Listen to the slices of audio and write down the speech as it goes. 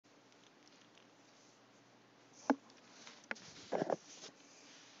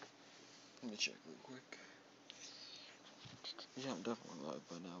check real quick. Yeah, I'm definitely live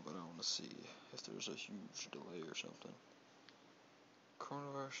by now, but I want to see if there's a huge delay or something.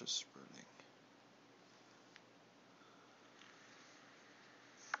 Coronavirus is spreading.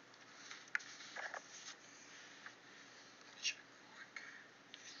 Check real quick.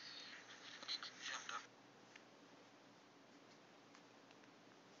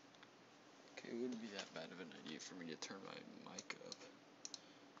 Okay, it wouldn't be that bad of an idea for me to turn my mic up.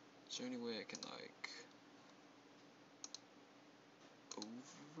 Is there any way I can, like,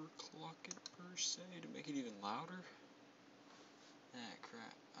 overclock it per se to make it even louder? Ah,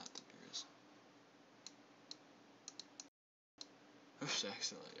 crap. I think there is. Oops,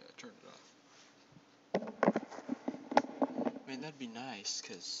 accidentally turned it off. Man, that'd be nice,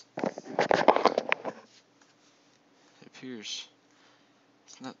 because it appears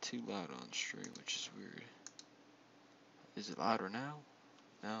it's not too loud on stream, which is weird. Is it louder now?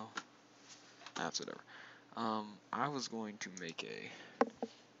 No? That's whatever. I was going to make a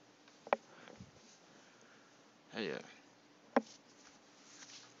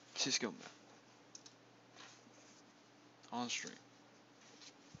CSGO map on stream.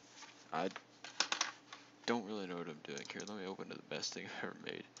 I don't really know what I'm doing here. Let me open to the best thing I've ever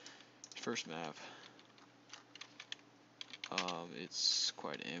made. First map. It's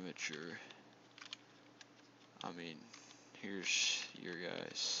quite amateur. I mean, here's your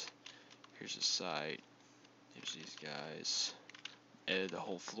guys. Here's the site. Here's these guys. And the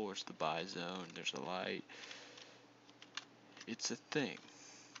whole floor is the buy zone. There's a light. It's a thing.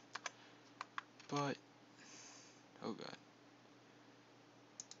 But, oh god.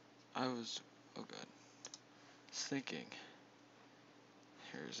 Oh god. I was thinking,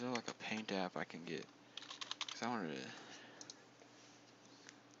 here, is there like a paint app I can get? Because I wanted to.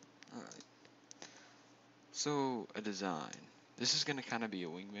 Alright. So, a design. This is going to kind of be a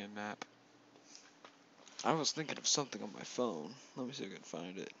wingman map. I was thinking of something on my phone. Let me see if I can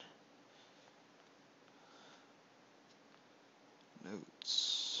find it.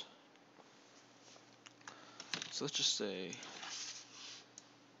 Notes. So let's just say,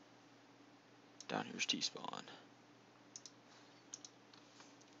 down here's T-spawn.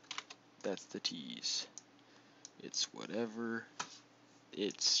 That's the T's. It's whatever.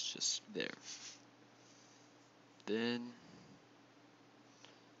 It's just there. Then,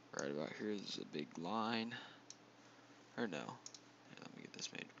 right about here, there's a big line. Or no. Here, let me get this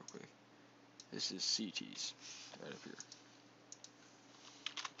made real quick. This is CT's. Right up here.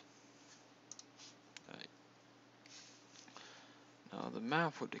 Alright. Now, the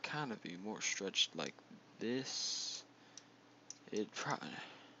map would kind of be more stretched like this. It'd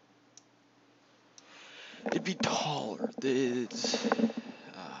be taller. Man.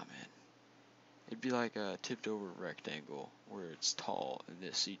 It'd be like a tipped over rectangle where it's tall and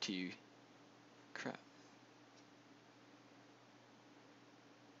this CT. Crap.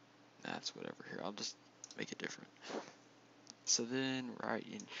 That's whatever here. I'll just make it different. So then right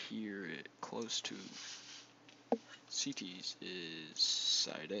in here, close to CT's is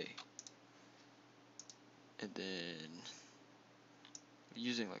side A. And then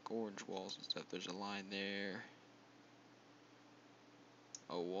using like orange walls and stuff, there's a line there.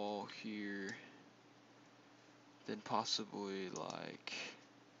 A wall here. Then possibly like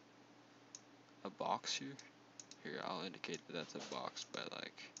a box here. Here, I'll indicate that that's a box by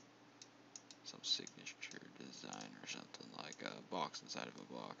like some signature design or something, like a box inside of a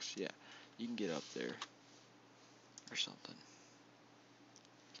box. Yeah, you can get up there or something.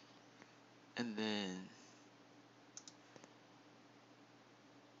 And then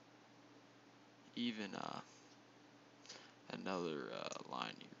even another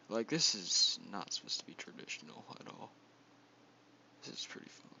line here. Like, this is not supposed to be traditional at all. This is pretty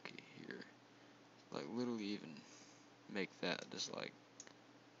funky here. Like, literally even make that just like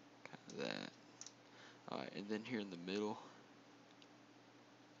kind of that. Alright, and then here in the middle,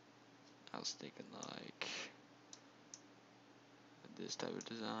 I was thinking like this type of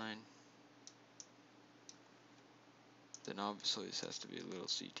design. Then obviously this has to be a little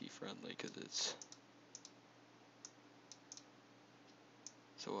CT friendly because it's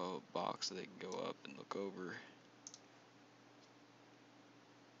so we'll have a box that they can go up and look over.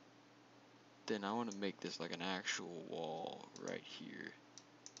 Then I want to make this like an actual wall right here.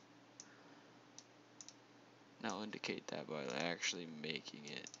 And I'll indicate that by actually making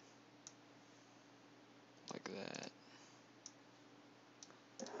it like that.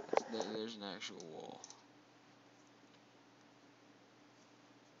 There's an actual wall.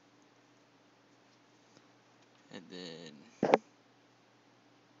 And then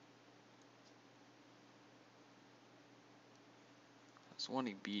I was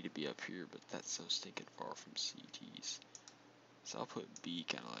wanting B to be up here, but that's so stinking far from CT's. So I'll put B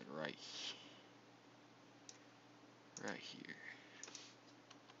kind of like right here.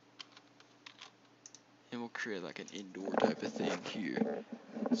 And we'll create like an indoor type of thing here.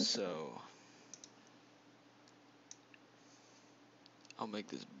 So I'll make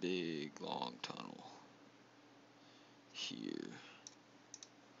this big long tunnel here.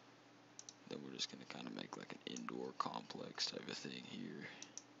 Then we're just gonna kind of make like an indoor complex type of thing here.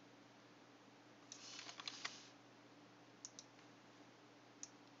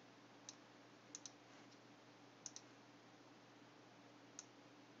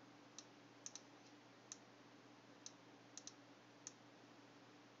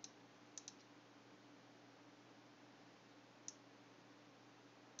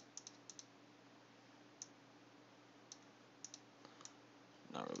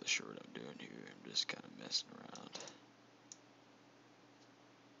 Not really sure what I'm doing here. I'm just kind of messing around.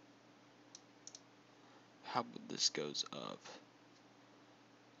 How about this goes up?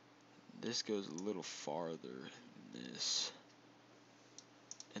 This goes a little farther than this.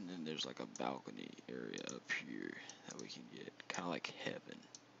 And then there's like a balcony area up here that we can get. Kind of like heaven.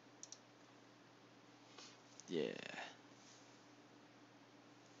 Yeah.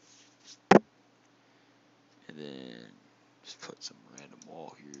 And then just put some random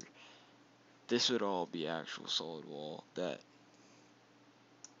wall here. This would all be actual solid wall that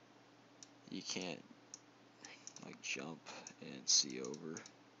you can't like jump and see over.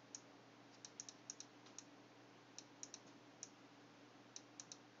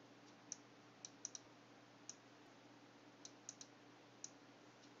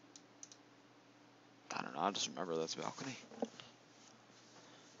 I don't know, I just remember that's a balcony.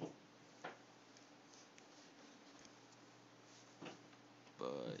 But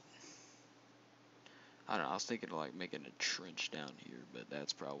I don't know, I was thinking of like making a trench down here, but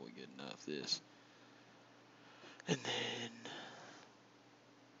that's probably good enough. This. And then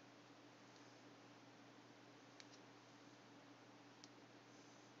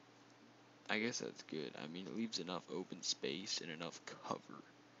I guess that's good. I mean, it leaves enough open space and enough cover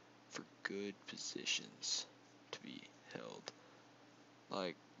for good positions to be held.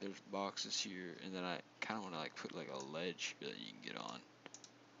 Like, there's boxes here, and then I kind of want to like put like a ledge that you can get on.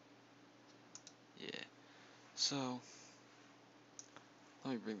 Yeah. So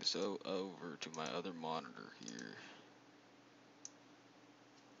let me bring this over to my other monitor here.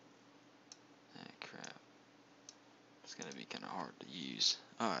 Ah, crap. It's gonna be kind of hard to use.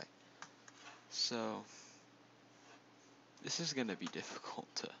 Alright. So this is gonna be difficult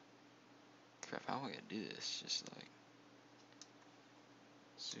to. Crap, how am I gonna do this? Just like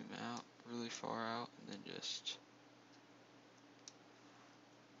zoom out really far out and then just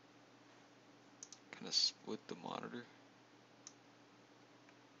kind of split the monitor.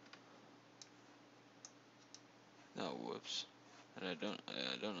 No, whoops. And I don't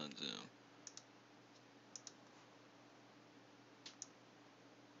unzoom.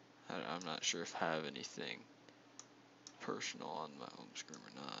 I'm not sure if I have anything personal on my home screen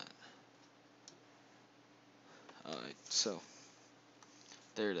or not. Alright, so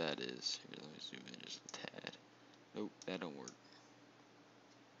there that is. Here, let me zoom in just a tad. Nope, that don't work.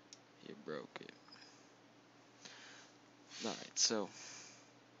 You broke it. Alright, so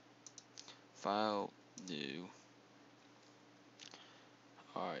file new.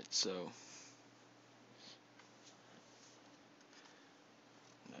 Alright, so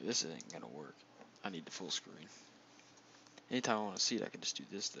no, this ain't gonna work. I need the full screen. Anytime I want to see it, I can just do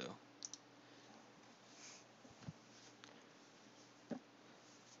this though.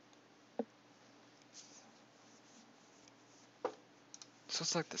 So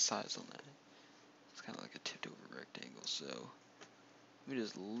it's like the size on that. It's kind of like a tipped over rectangle, so let me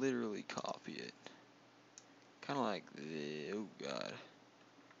just literally copy it. Kind of like the, oh god.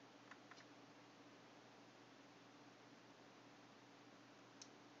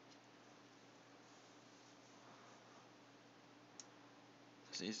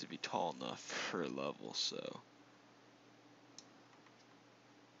 This needs to be tall enough for a level, so.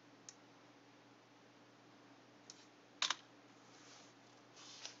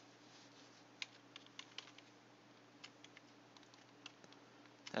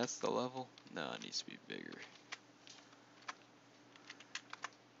 That's the level? No, it needs to be bigger.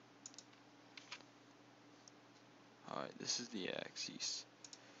 Alright, this is the axis.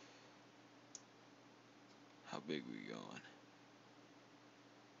 How big we going?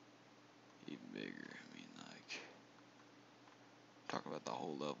 Even bigger. I mean, like, talk about the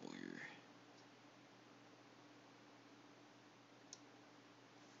whole level here.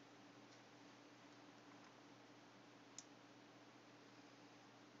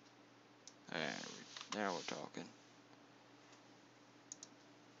 Now we're talking.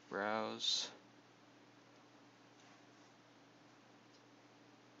 Browse.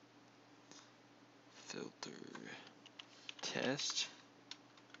 Filter. Test.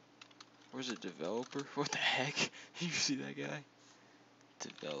 Where's a developer? What the heck? You see that guy?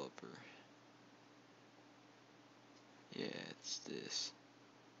 Developer. Yeah, it's this.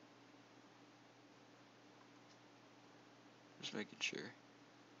 Just making sure.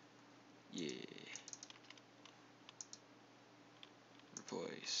 Yeah.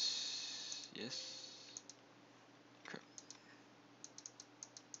 Replace. Yes. Crap.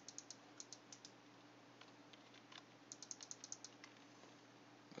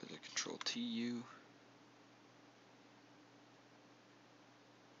 What is it? Control TU.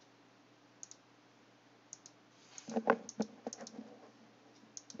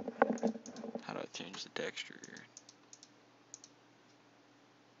 How do I change the texture here?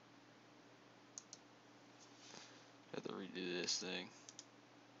 I have to redo this thing.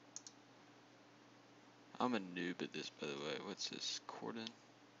 I'm a noob at this, by the way. What's this? Cordon?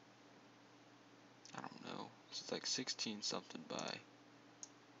 I don't know. It's like 16 something by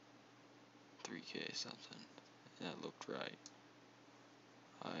 3K something. And that looked right.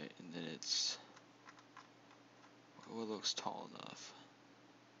 Alright, and then it's what looks tall enough.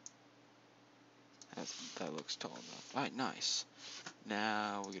 That looks tall enough. Alright, nice.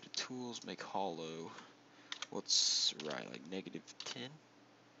 Now we go to tools, make hollow. What's right, like -10?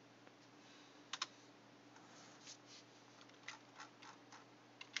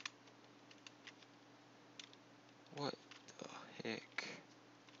 What the heck?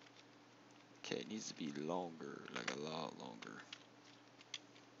 Okay, it needs to be longer, like a lot longer.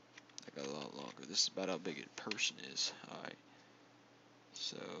 Like a lot longer. This is about how big a person is. Alright.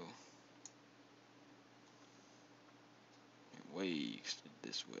 So way extended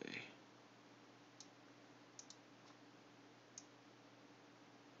this way.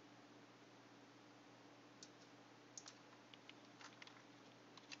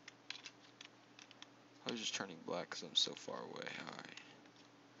 I was just turning black because I'm so far away. Alright.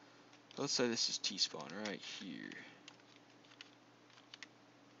 Let's say this is T-spawn right here.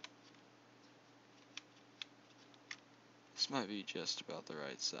 This might be just about the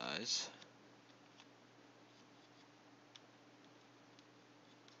right size.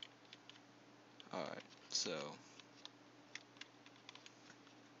 Alright, so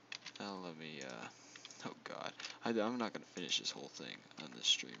now let me, oh god. I'm not going to finish this whole thing on this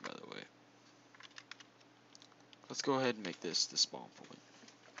stream, by the way. Let's go ahead and make this the spawn point.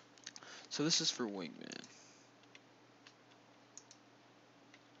 So this is for Wingman.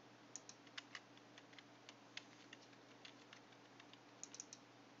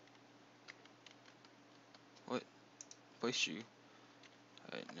 What? Place you.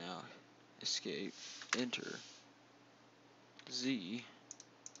 Alright, now escape, enter, Z,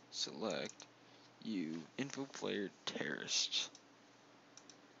 select, U, info player terrorist.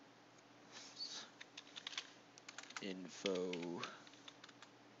 Info.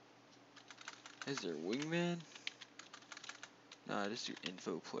 Is there Wingman? Nah, just do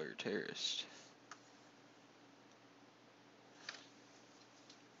info player terrorist.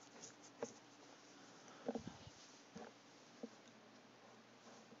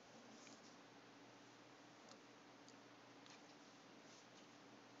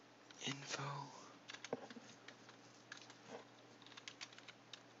 Info.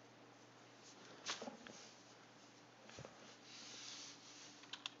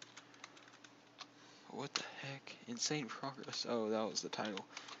 What the heck? Insane progress. Oh, that was the title.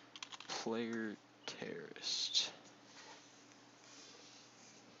 Player terrorist.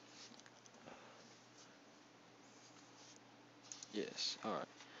 Yes, alright.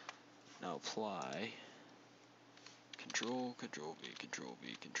 Now apply. Control, Control V, Control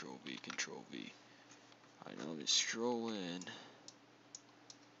V, Control V, Control V. Alright, now let me stroll in.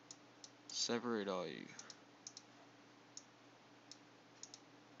 Separate all you.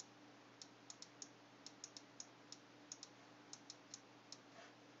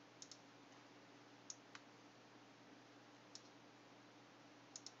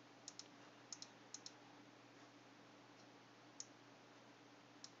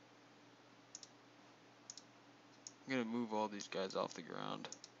 I'm gonna move all these guys off the ground.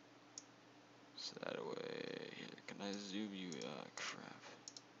 So that way, here, can I zoom you, crap.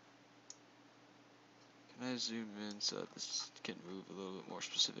 Can I zoom in so this can move a little bit more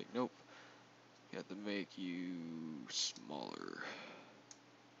specific? Nope. You have to make you smaller.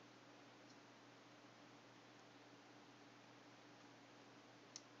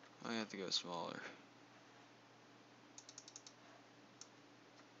 I have to go smaller.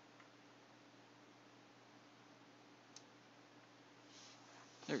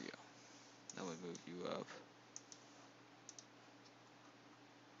 There we go. Now we move you up.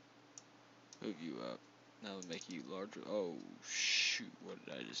 Move you up. Now we make you larger. Oh shoot, what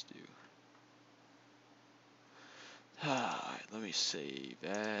did I just do? Alright, let me save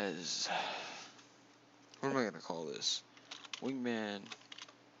as, what am I gonna call this? Wingman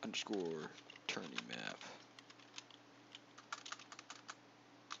underscore tourney map.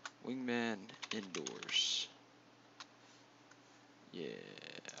 Wingman indoors. Yeah,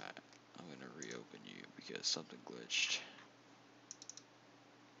 I'm gonna reopen you because something glitched.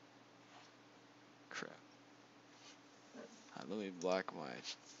 Crap. Let me black my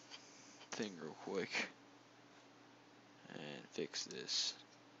thing real quick and fix this.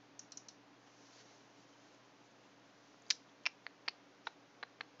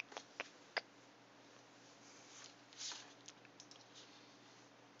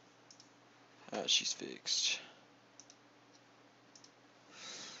 She's fixed.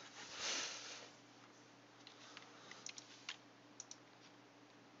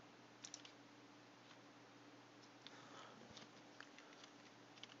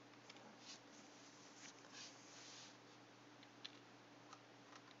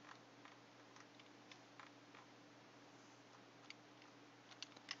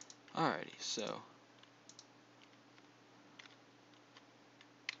 Alrighty, so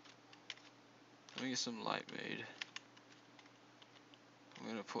let me get some light made. I'm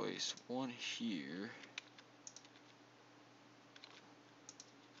gonna place one here.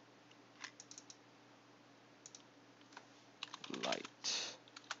 Light.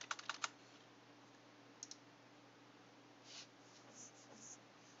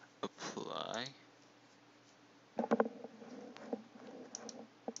 Apply.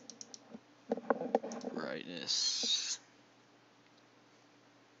 Brightness.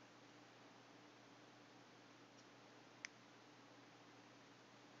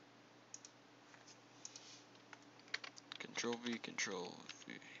 Control V, Control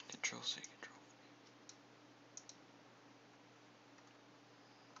V, Control C, Control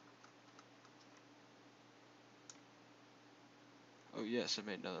V. Oh yes, I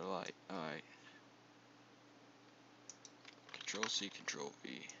made another light. Alright. Control C, Control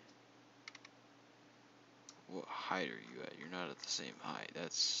V. What height are you at? You're not at the same height.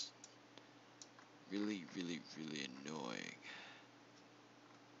 That's really, really, really annoying.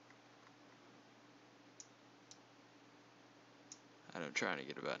 And I'm trying to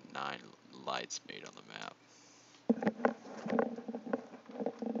get about 9 lights made on the map.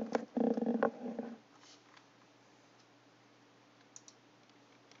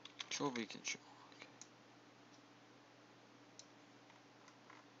 Control V, Control. Okay.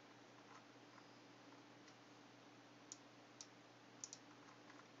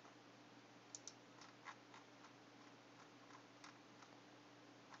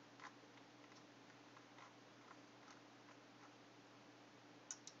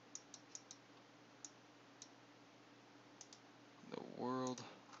 The world.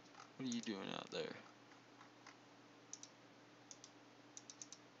 What are you doing out there?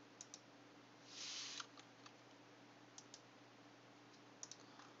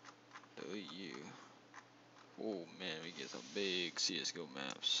 Delete you. Oh man, we get some big CSGO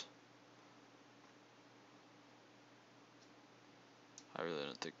maps. I really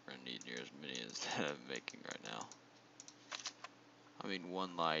don't think we're gonna need near as many as that I'm making right now. I mean,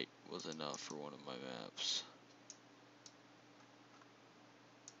 one light was enough for one of my maps.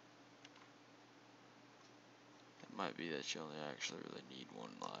 It might be that you only actually really need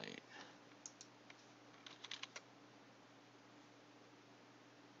one light.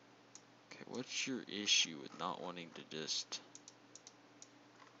 Okay, what's your issue with not wanting to just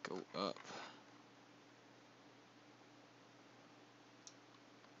go up?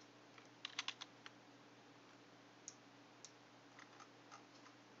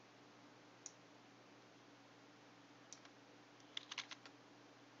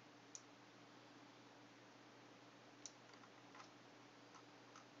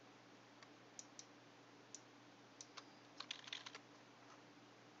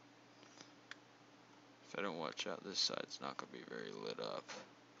 If I don't watch out, this side's not gonna be very lit up.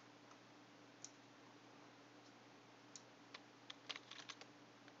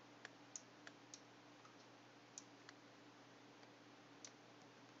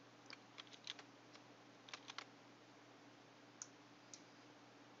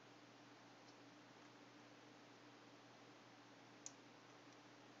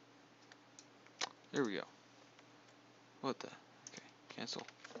 There we go. What the? Okay, cancel.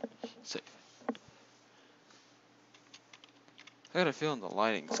 Save. I got a feeling the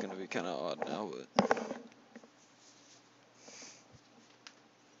lighting's gonna be kind of odd now, but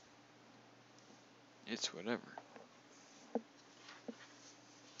It's whatever.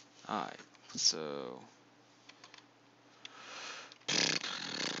 Alright, so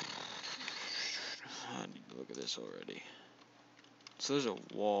I need to look at this already. So there's a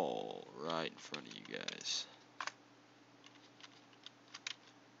wall right in front of you guys.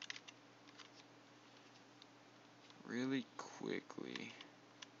 Really quickly,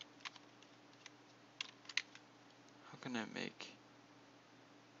 how can I make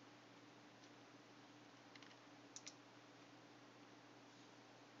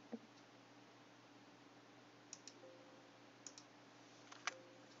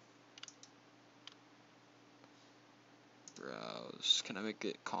browse? Can I make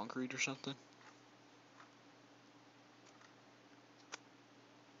it concrete or something?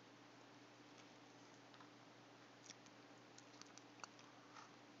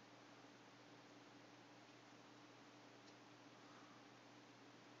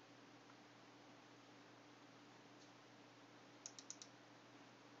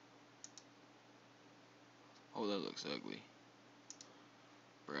 Oh, that looks ugly.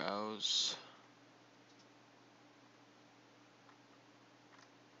 Browse.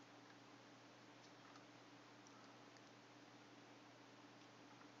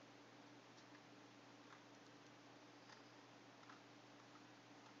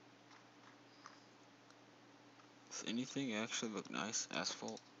 Does anything actually look nice?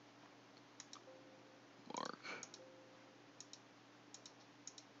 Asphalt. Mark.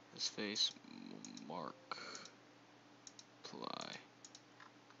 This face. Mark. Apply.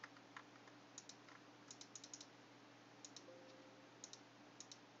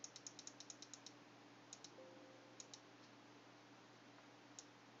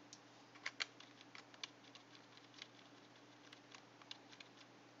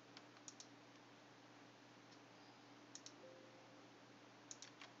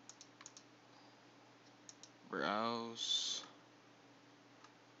 Browse.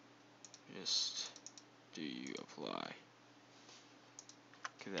 Just do you apply?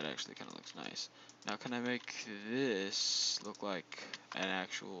 Okay, that actually kind of looks nice. Now, can I make this look like an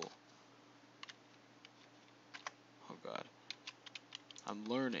actual? Oh God, I'm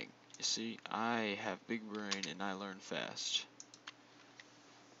learning. You see, I have big brain and I learn fast.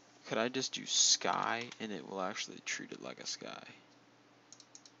 Could I just do sky and it will actually treat it like a sky?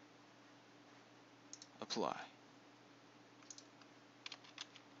 Apply.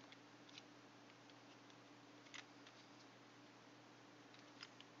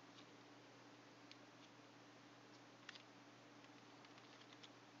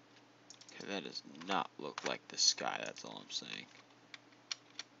 Okay, that does not look like the sky, that's all I'm saying.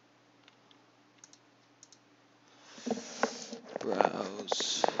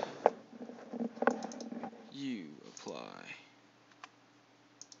 Browse. You apply.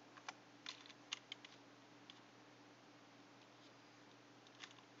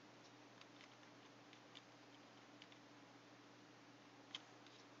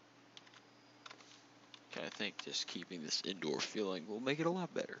 Okay, I think just keeping this indoor feeling will make it a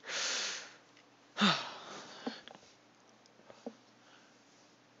lot better.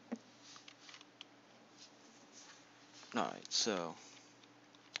 Alright, so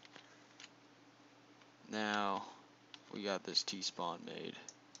now we got this T-spawn made.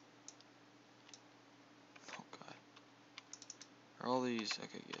 Oh God. Are all these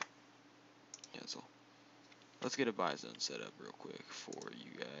okay, good. Cancel. Let's get a buy zone set up real quick for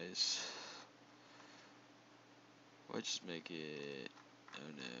you guys. Let's just make it,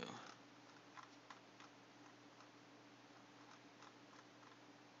 oh no.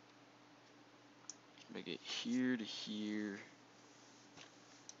 Make it here to here.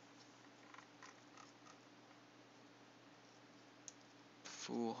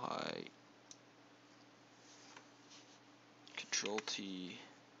 Full height. Control T.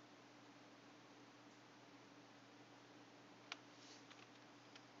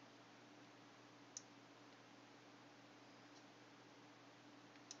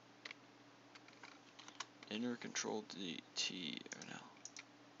 Enter Control T, or no.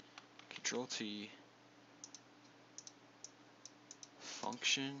 Control T.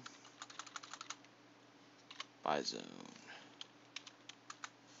 Function. Buy zone.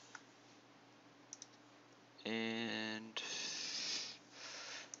 And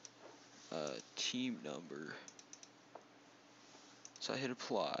team number. So I hit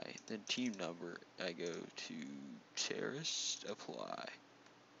apply, then team number, I go to terrorist, apply.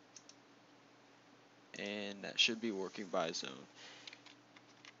 And that should be working by zone.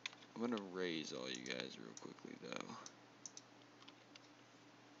 I'm gonna raise all you guys real quickly though.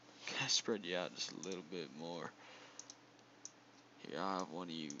 Can I spread you out just a little bit more? Here, I'll have one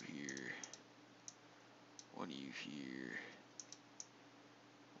of you here. One of you here.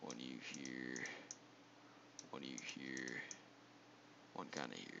 One of you here. One of you here. One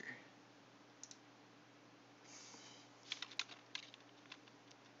kinda here.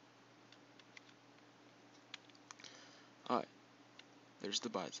 Alright. There's the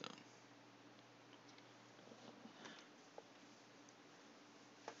buy zone.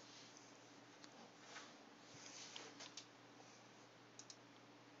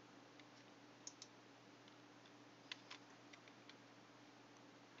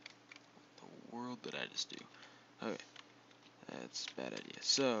 World did I just do? Okay, that's a bad idea.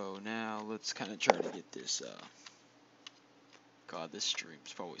 So now let's kind of try to get this. God, this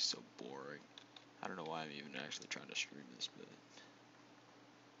stream's probably so boring. I don't know why I'm even actually trying to stream this, but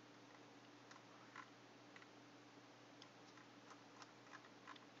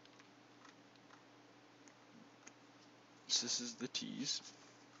so this is the tease.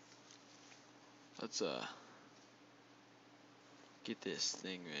 Let's get this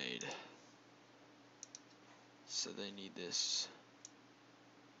thing made. So they need this.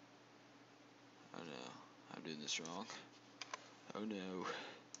 Oh no, I'm doing this wrong. Oh no.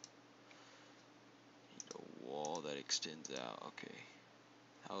 Need a wall that extends out. Okay.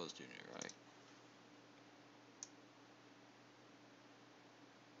 I was doing it right.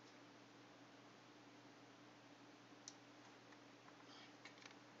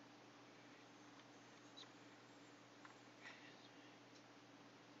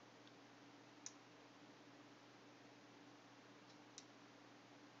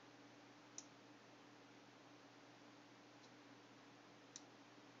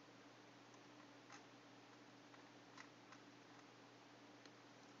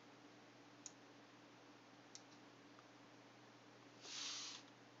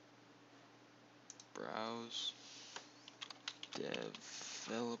 Browse.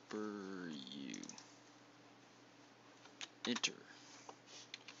 Developer U. Enter.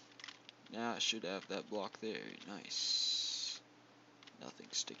 Now I should have that block there. Nice. Nothing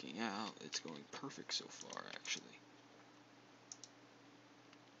sticking out. It's going perfect so far, actually.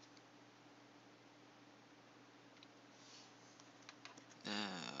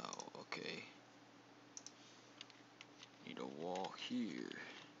 Now, okay. Need a wall here.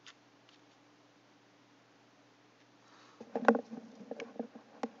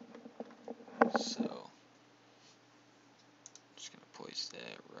 So, just gonna place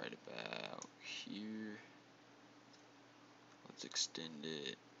that right about here. Let's extend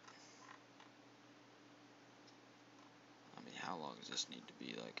it. I mean, how long does this need to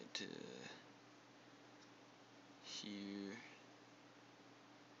be? Like into here.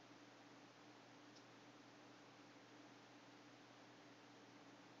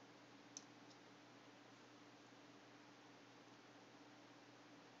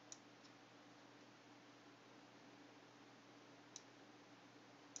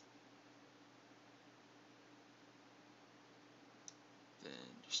 Then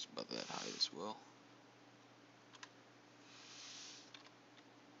just about that height as well.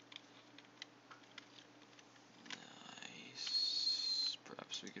 Nice.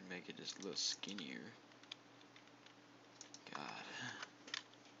 Perhaps we could make it just a little skinnier. God.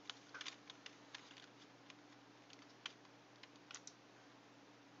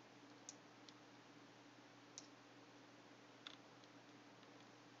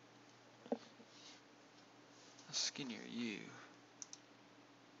 How skinny are you?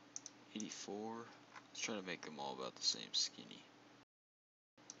 84. Let's try to make them all about the same skinny.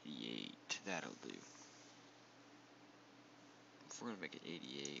 88. That'll do. If we're gonna make it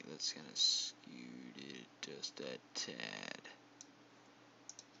 88, let's kind of scoot it just a tad.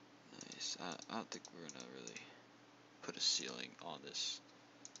 Nice. I don't think we're gonna really put a ceiling on this.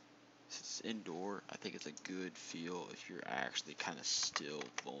 Since it's indoor, I think it's a good feel if you're actually kind of still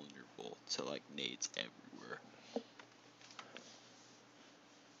vulnerable to like nades everywhere.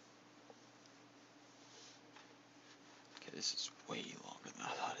 Okay, this is way longer than I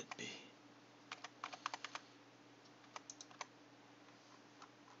thought it'd be.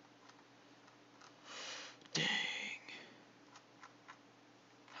 Dang.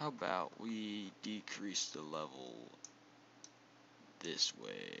 How about we decrease the level this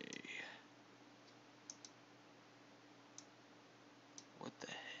way? What the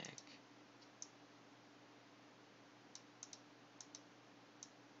heck?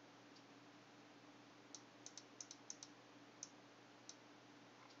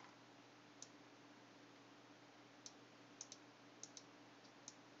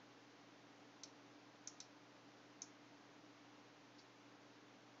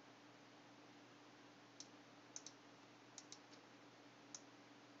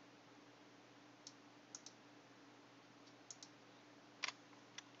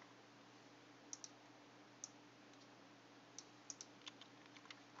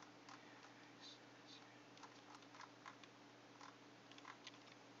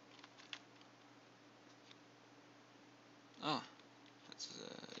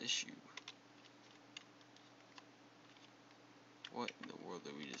 issue? What in the world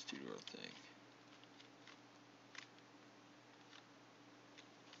did we just do to our thing?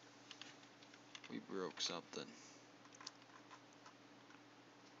 We broke something.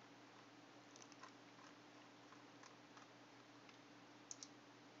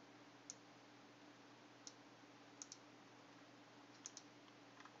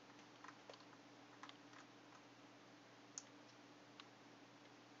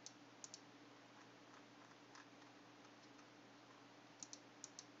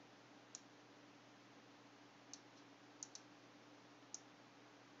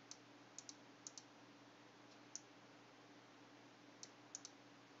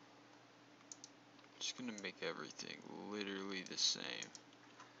 Just gonna make everything literally the same.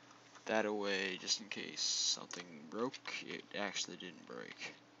 That away, just in case something broke, it actually didn't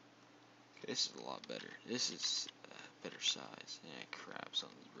break. Okay, this is a lot better. This is a better size. Yeah, crap,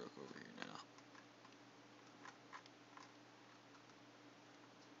 something's broke over here now.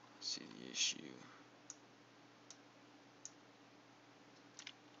 See the issue.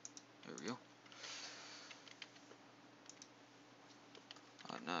 There we go.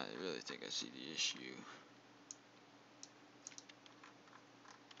 Oh, now I really think I see the issue.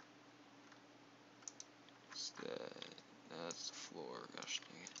 It's the, no, that's the floor. Gosh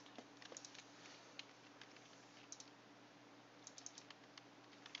dang it.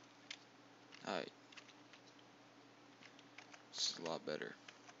 Alright. This is a lot better.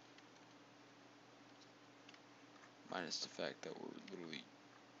 Minus the fact that we're literally...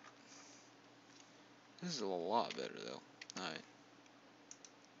 This is a lot better though. Alright.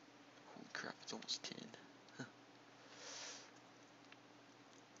 Holy crap, it's almost 10.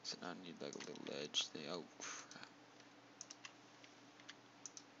 So now I need like a little ledge thing. Oh crap.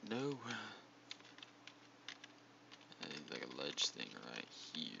 No. I need like a ledge thing right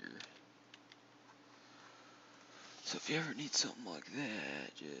here. So if you ever need something like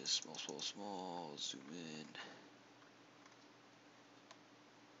that, just small, zoom in.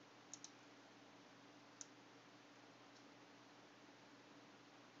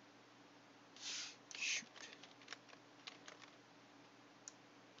 Shoot.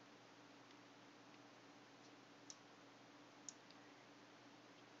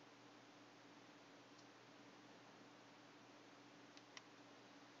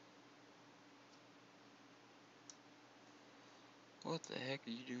 What the heck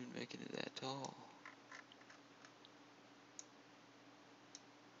are you doing making it that tall?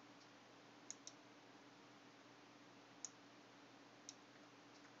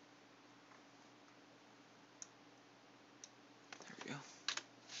 There we go.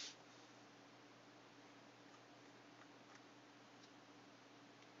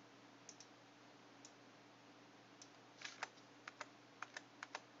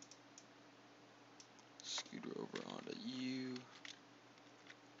 Scooter over onto you.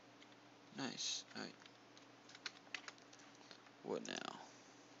 Nice. Alright. What now?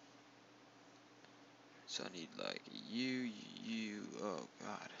 So I need like you, oh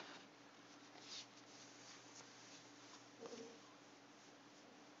god.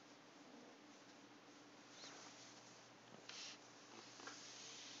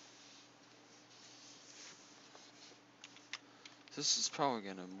 This is probably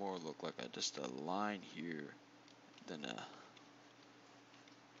gonna more look like just a line here than a...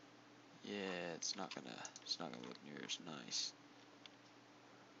 Yeah, it's not gonna look near as nice.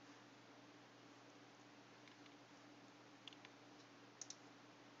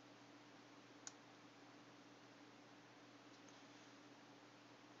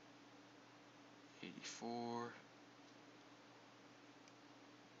 '84.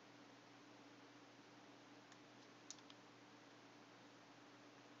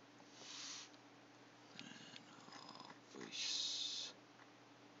 Voice.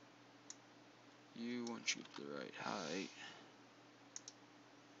 You want you to the right height.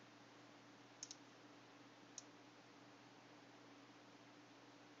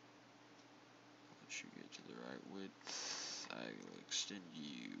 Once you get to the right width, I will extend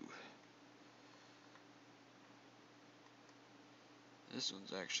you. This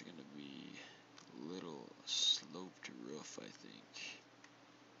one's actually going to be a little sloped roof, I think.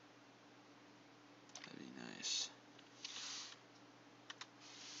 That'd be nice.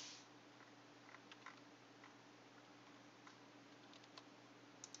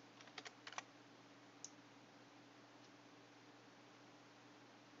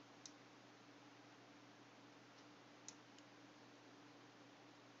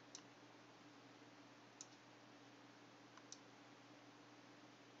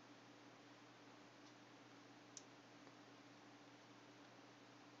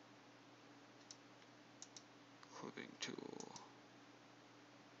 tool.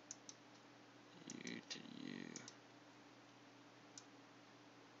 U to U.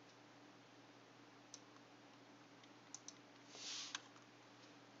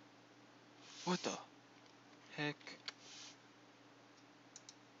 What the heck?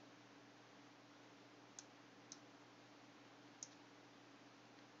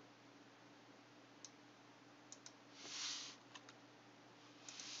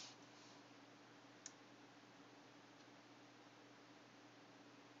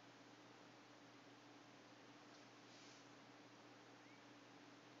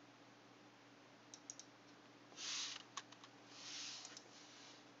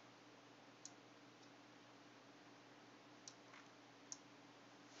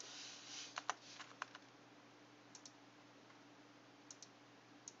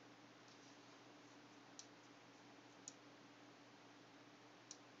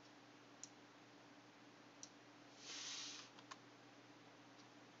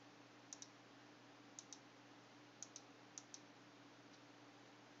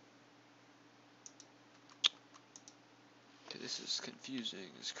 Okay, this is confusing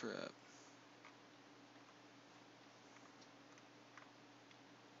as crap.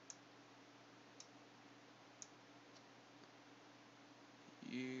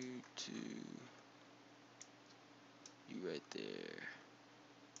 U to U right there.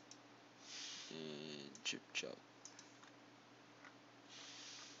 And chip chop.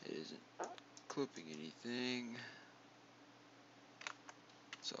 It isn't clipping anything.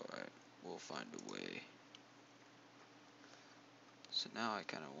 It's alright. We'll find a way. So now I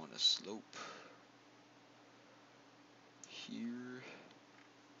kind of want to slope here.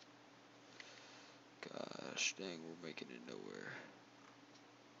 Gosh dang, we're making it nowhere.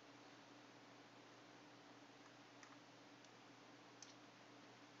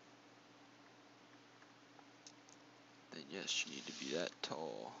 Then yes, you need to be that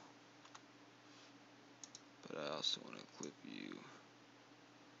tall. But I also want to clip you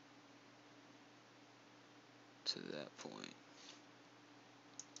to that point.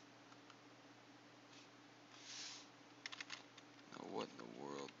 Now what in the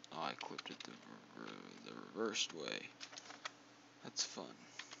world? Oh, I clipped it the reversed way. That's fun.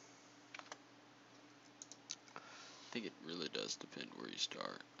 I think it really does depend where you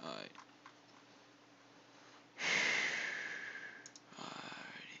start. Alright.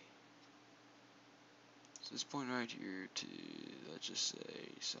 Alrighty. So this point right here to, let's just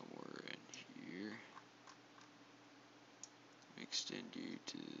say, somewhere in here. Extend you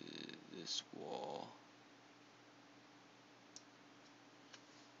to this wall.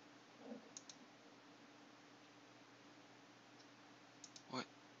 What?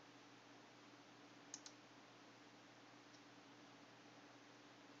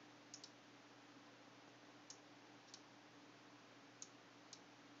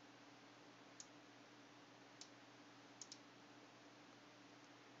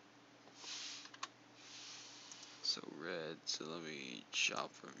 So red, so let me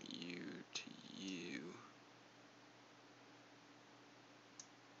chop from you to you.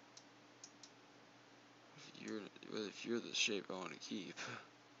 If you're the shape I want to keep,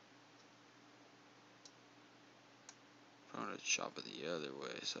 I want to chop it the other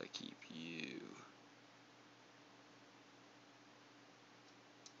way, so I keep you.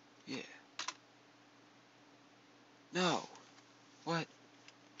 Yeah. No. What?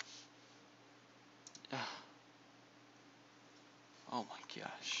 Ah. Oh my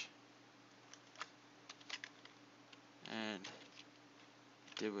gosh. And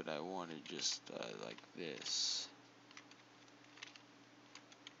did what I wanted, just like this.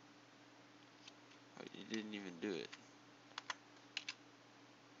 Oh, you didn't even do it.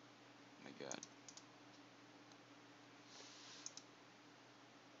 Oh my god.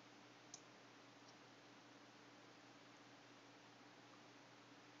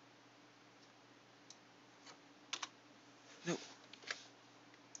 No.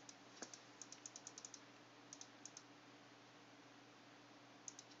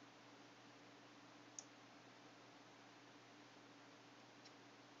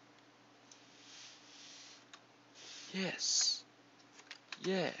 Yes.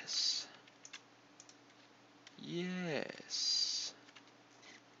 Yes. Yes.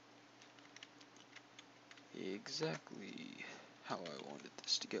 Exactly how I wanted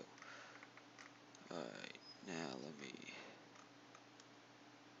this to go. Alright, now let me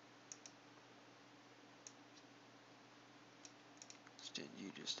extend you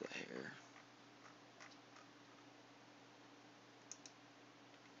just a hair.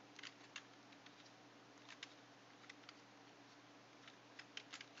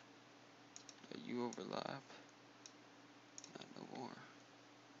 Let you overlap.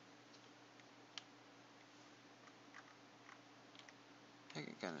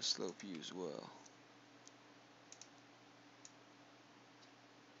 gonna slope you as well.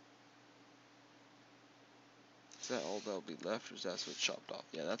 Is that all that'll be left, or is that what's chopped off?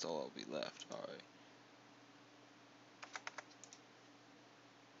 Yeah, that's all that'll be left. Alright.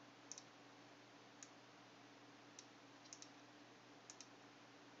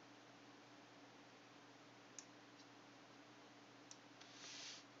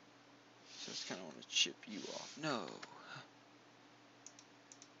 So I just kinda wanna chip you off. No.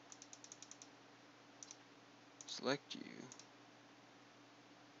 Select you.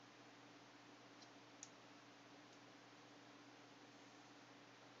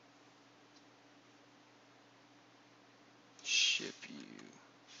 Ship you.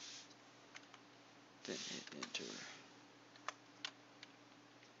 Then hit enter.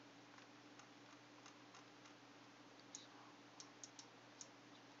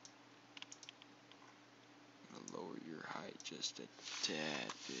 I'm gonna lower your height just a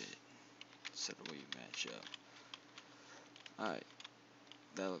tad bit. So the way you match up. Alright.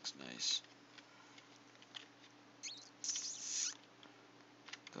 That looks nice.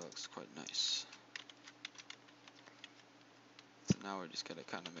 That looks quite nice. So now we're just gonna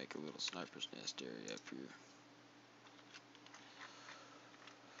kinda make a little sniper's nest area up here.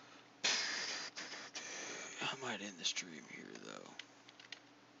 I might end the stream here though,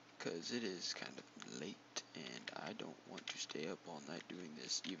 because it is kind of late and I don't want to stay up all night doing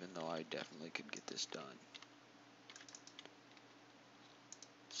this, even though I definitely could get this done.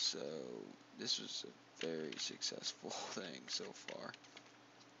 So this was a very successful thing so far.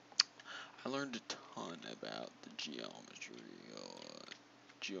 I learned a ton about the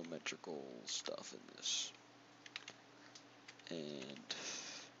geometrical stuff in this, and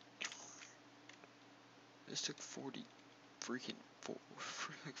this took 40 freaking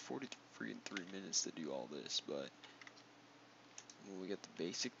like 40 freaking 3 minutes to do all this, but when we got the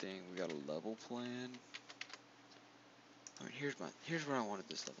basic thing, we got a level plan. I mean, here's what I wanted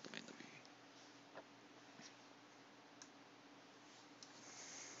this level to mainly be.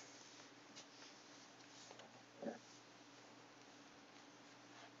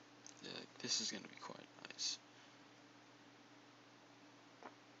 Yeah, this is gonna be quite nice.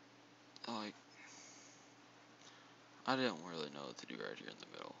 Like, I don't really know what to do right here in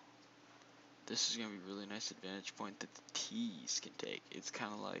the middle. This is gonna be a really nice advantage point that the T's can take. It's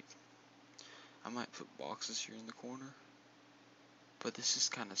kind of like, I might put boxes here in the corner, but this is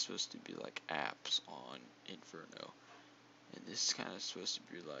kind of supposed to be like apps on Inferno, and this is kind of supposed to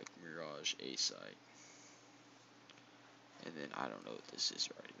be like Mirage A site. And then I don't know what this is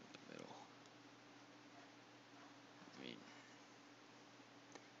right in the middle. I mean,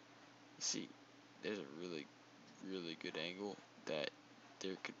 see, there's a really good angle that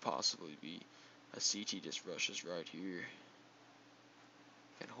there could possibly be a CT just rushes right here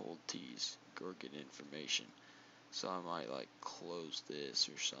and hold T's or get information. So I might like close this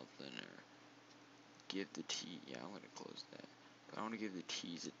or something, or give the T, yeah, I'm gonna close that, but I want to give the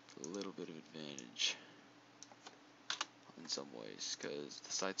T's a little bit of advantage in some ways, because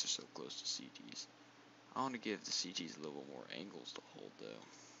the sites are so close to CTs. I want to give the CTs a little more angles to hold though.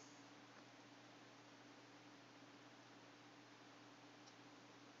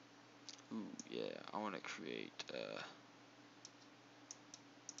 Ooh, yeah, I want to create,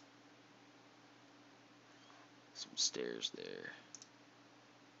 some stairs there.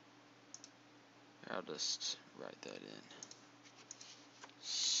 I'll just write that in.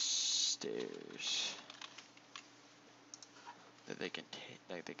 Stairs that they can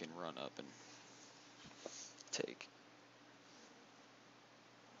like they can run up and take.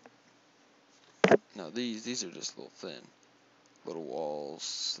 No, these are just little thin little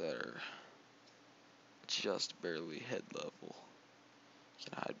walls that are just barely head level. You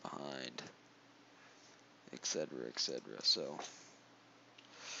can hide behind, etc., etc. So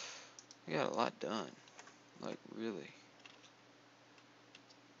we got a lot done. Like, really.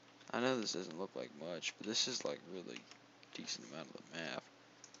 I know this doesn't look like much, but this is like really decent amount of the map.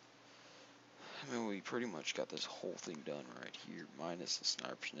 I mean, we pretty much got this whole thing done right here, minus the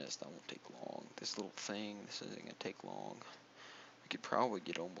sniper's nest. That won't take long. This little thing, this isn't gonna take long. We could probably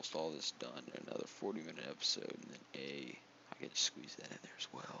get almost all this done in another 40-minute episode, and then I could just squeeze that in there as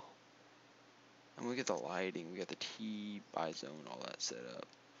well. And we get the lighting, we got the T, buy zone, all that set up.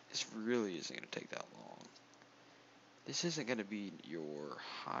 This really isn't gonna take that long. This isn't gonna be your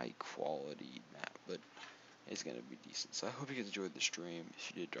high quality map, but it's gonna be decent. So I hope you guys enjoyed the stream.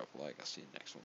 If you did, drop a like. I'll see you next one.